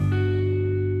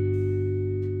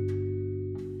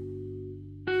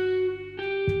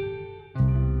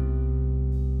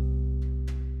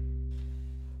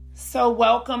So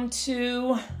welcome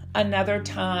to another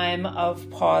time of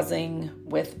pausing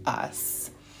with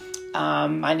us.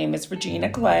 My name is Regina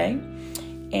Clay,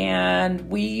 and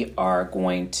we are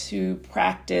going to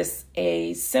practice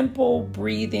a simple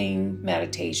breathing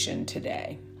meditation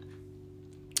today.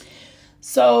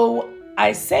 So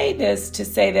I say this to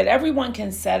say that everyone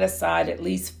can set aside at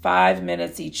least 5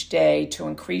 minutes each day to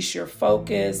increase your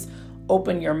focus,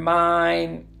 open your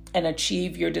mind, and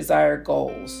achieve your desired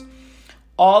goals.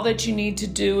 All that you need to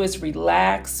do is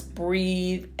relax,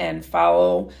 breathe, and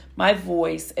follow my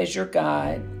voice as your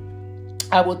guide.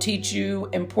 I will teach you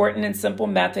important and simple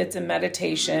methods in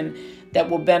meditation that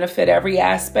will benefit every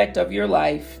aspect of your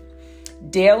life.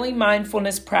 Daily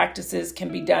mindfulness practices can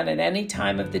be done at any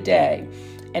time of the day,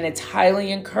 and it's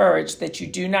highly encouraged that you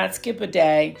do not skip a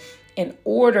day in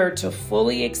order to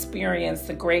fully experience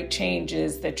the great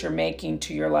changes that you're making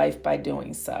to your life by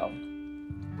doing so.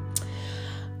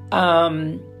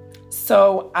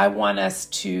 So I want us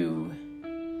to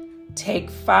take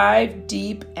 5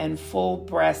 deep and full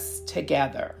breaths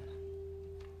together.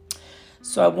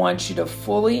 So I want you to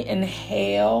fully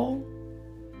inhale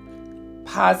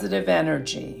positive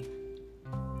energy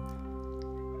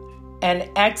and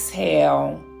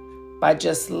exhale by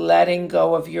just letting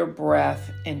go of your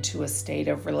breath into a state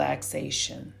of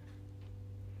relaxation.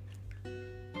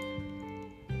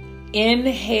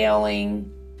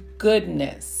 Inhaling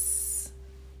goodness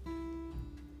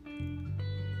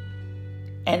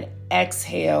and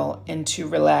exhale into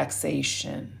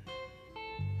relaxation.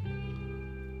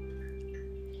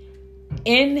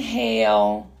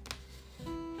 Inhale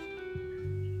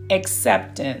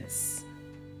acceptance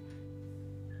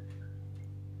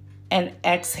and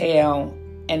exhale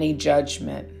any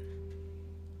judgment.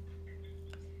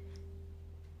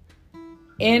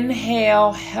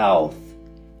 Inhale health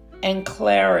and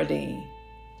clarity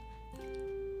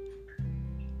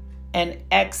and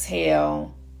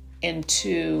exhale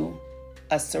into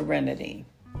a serenity.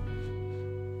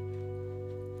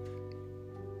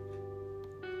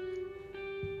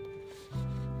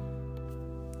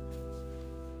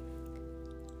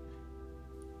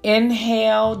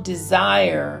 Inhale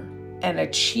desire and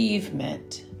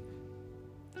achievement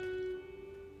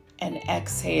and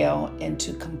exhale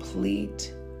into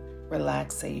complete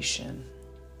relaxation.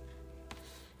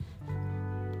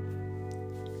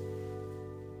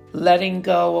 Letting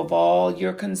go of all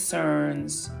your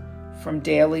concerns from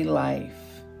daily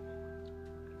life.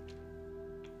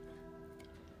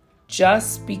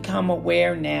 Just become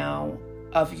aware now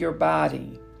of your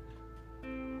body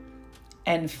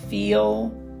and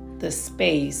feel the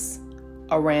space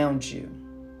around you.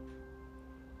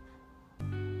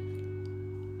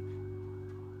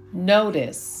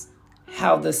 Notice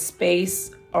how the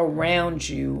space around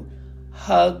you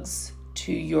hugs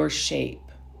to your shape.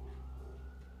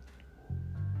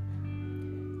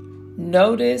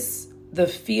 Notice the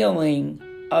feeling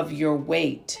of your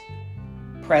weight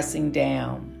pressing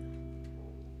down.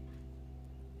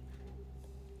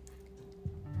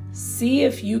 See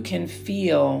if you can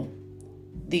feel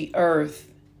the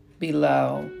earth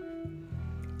below,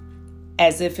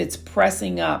 as if it's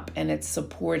pressing up and it's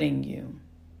supporting you.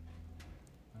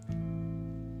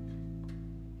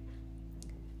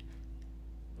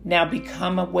 Now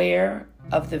become aware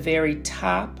of the very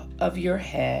top of your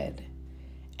head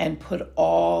and put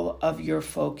all of your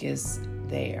focus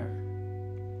there.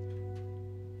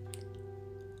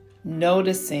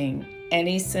 Noticing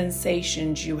any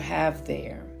sensations you have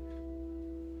there.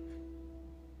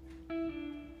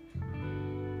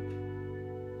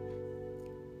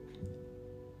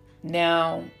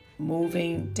 Now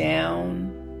moving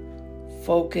down,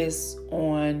 focus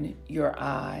on your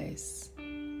eyes.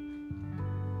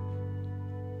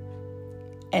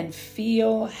 And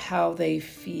feel how they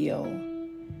feel.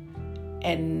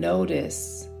 And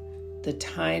notice the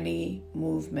tiny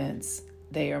movements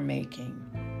they are making.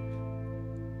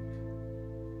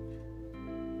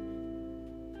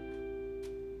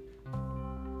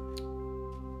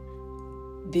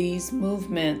 These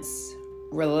movements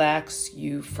relax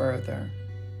you further.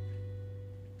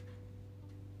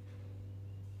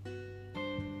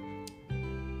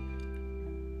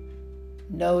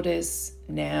 Notice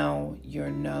now your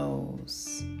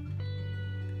nose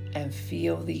and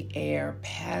feel the air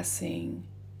passing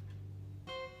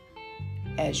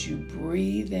as you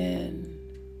breathe in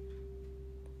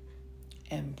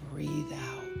and breathe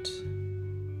out.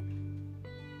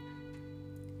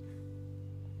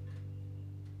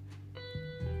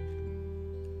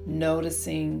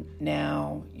 Noticing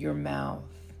now your mouth.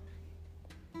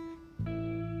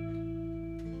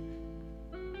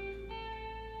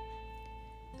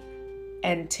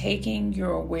 And taking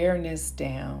your awareness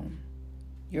down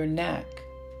your neck.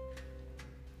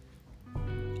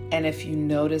 And if you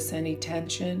notice any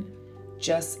tension,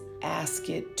 just ask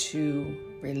it to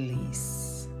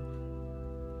release.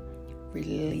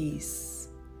 Release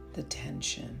the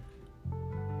tension.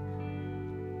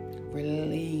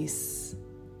 Release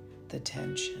the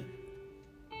tension.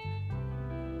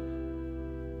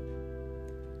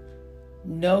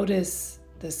 Notice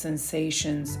the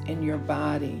sensations in your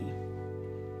body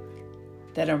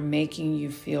that are making you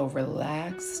feel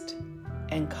relaxed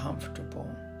and comfortable.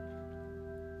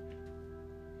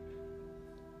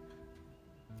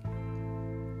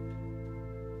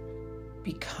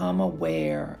 Become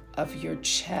aware of your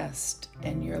chest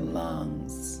and your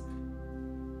lungs,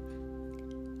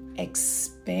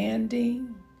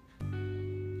 expanding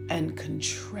and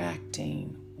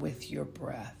contracting with your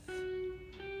breath.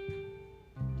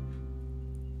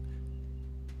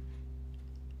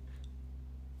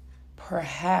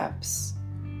 Perhaps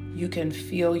you can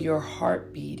feel your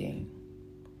heart beating,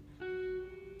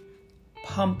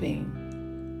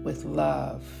 pumping with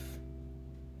love.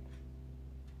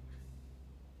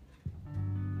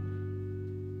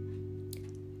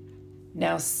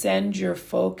 Now send your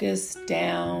focus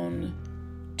down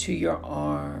to your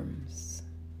arms,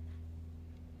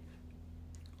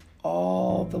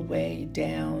 all the way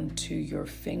down to your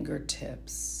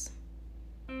fingertips,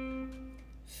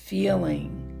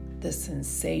 feeling the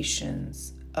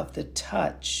sensations of the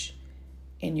touch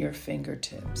in your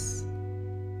fingertips.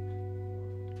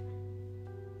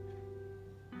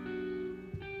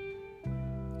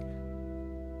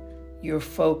 Your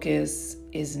focus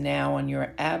is now on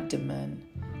your abdomen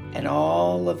and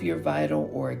all of your vital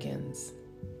organs.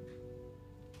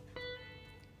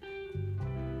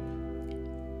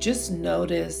 Just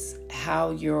notice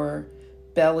how your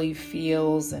belly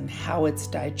feels and how it's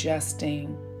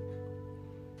digesting.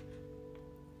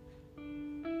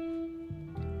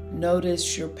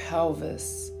 Notice your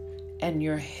pelvis and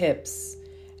your hips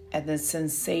and the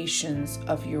sensations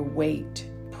of your weight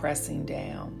pressing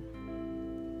down.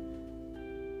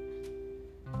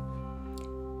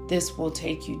 This will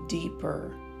take you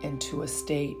deeper into a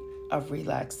state of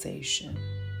relaxation.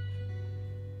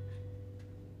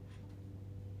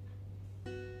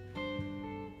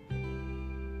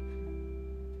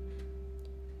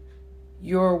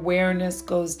 Your awareness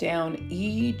goes down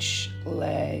each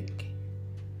leg,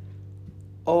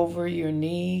 over your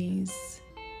knees,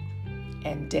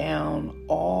 and down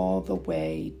all the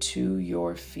way to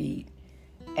your feet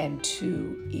and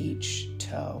to each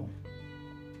toe.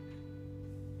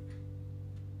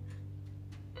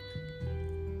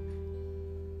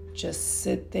 Just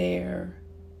sit there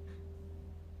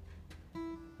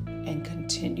and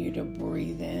continue to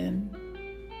breathe in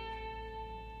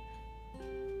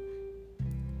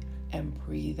and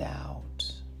breathe out.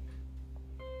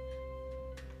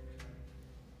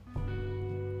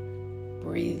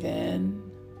 Breathe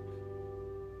in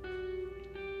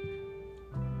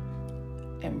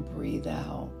and breathe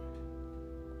out.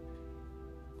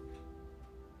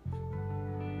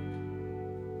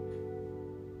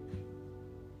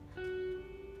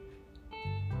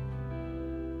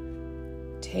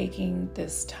 Taking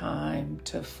this time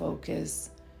to focus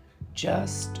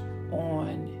just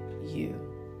on you.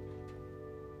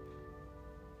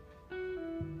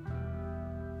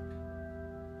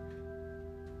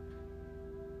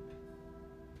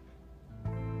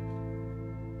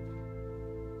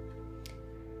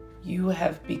 You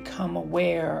have become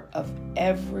aware of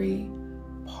every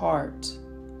part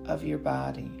of your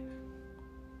body.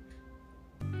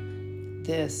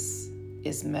 This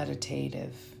is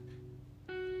meditative.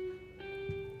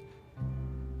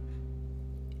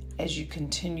 As you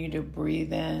continue to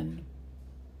breathe in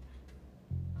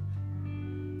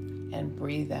and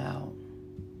breathe out,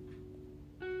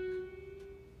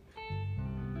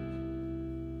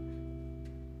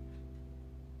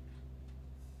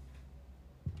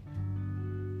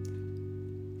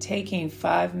 taking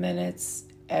 5 minutes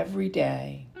every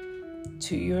day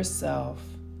to yourself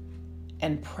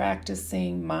and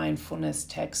practicing mindfulness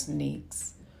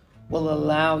techniques will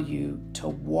allow you to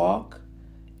walk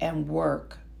and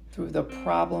work through the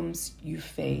problems you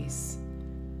face,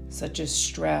 such as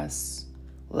stress,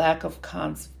 lack of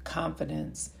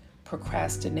confidence,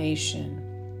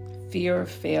 procrastination, fear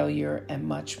of failure, and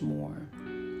much more.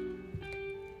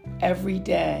 Every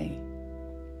day,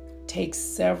 take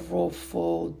several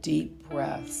full, deep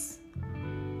breaths,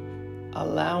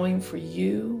 allowing for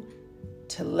you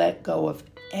to let go of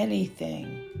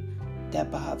anything that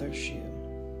bothers you.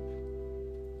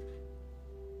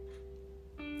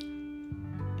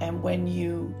 And when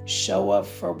you show up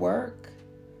for work,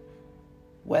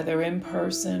 whether in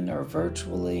person or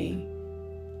virtually,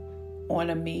 on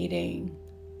a meeting,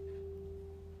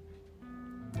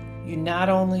 you not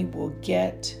only will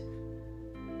get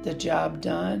the job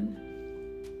done,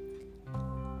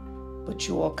 but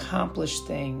you will accomplish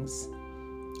things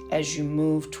as you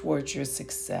move towards your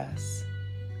success.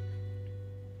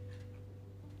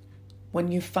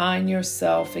 When you find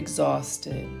yourself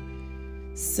exhausted,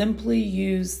 simply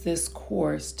use this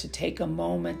course to take a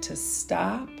moment to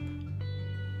stop,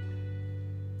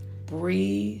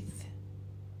 breathe,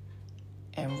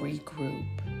 and regroup.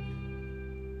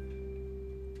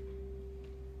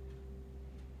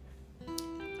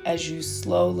 As you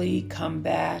slowly come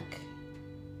back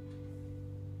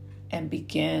and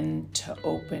begin to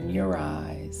open your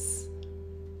eyes,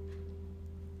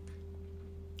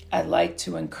 I'd like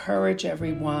to encourage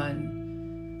everyone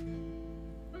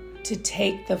to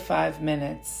take the 5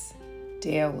 minutes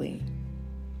daily.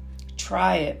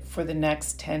 Try it for the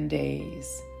next 10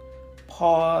 days.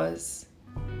 Pause,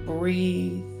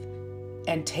 breathe,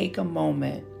 and take a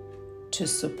moment to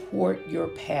support your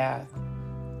path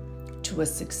to a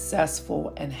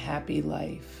successful and happy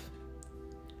life.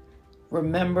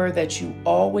 Remember that you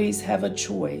always have a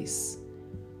choice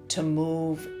to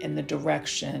move in the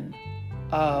direction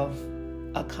of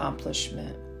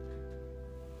accomplishment.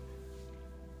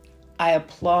 I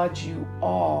applaud you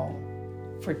all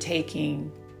for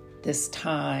taking this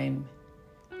time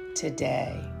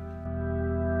today.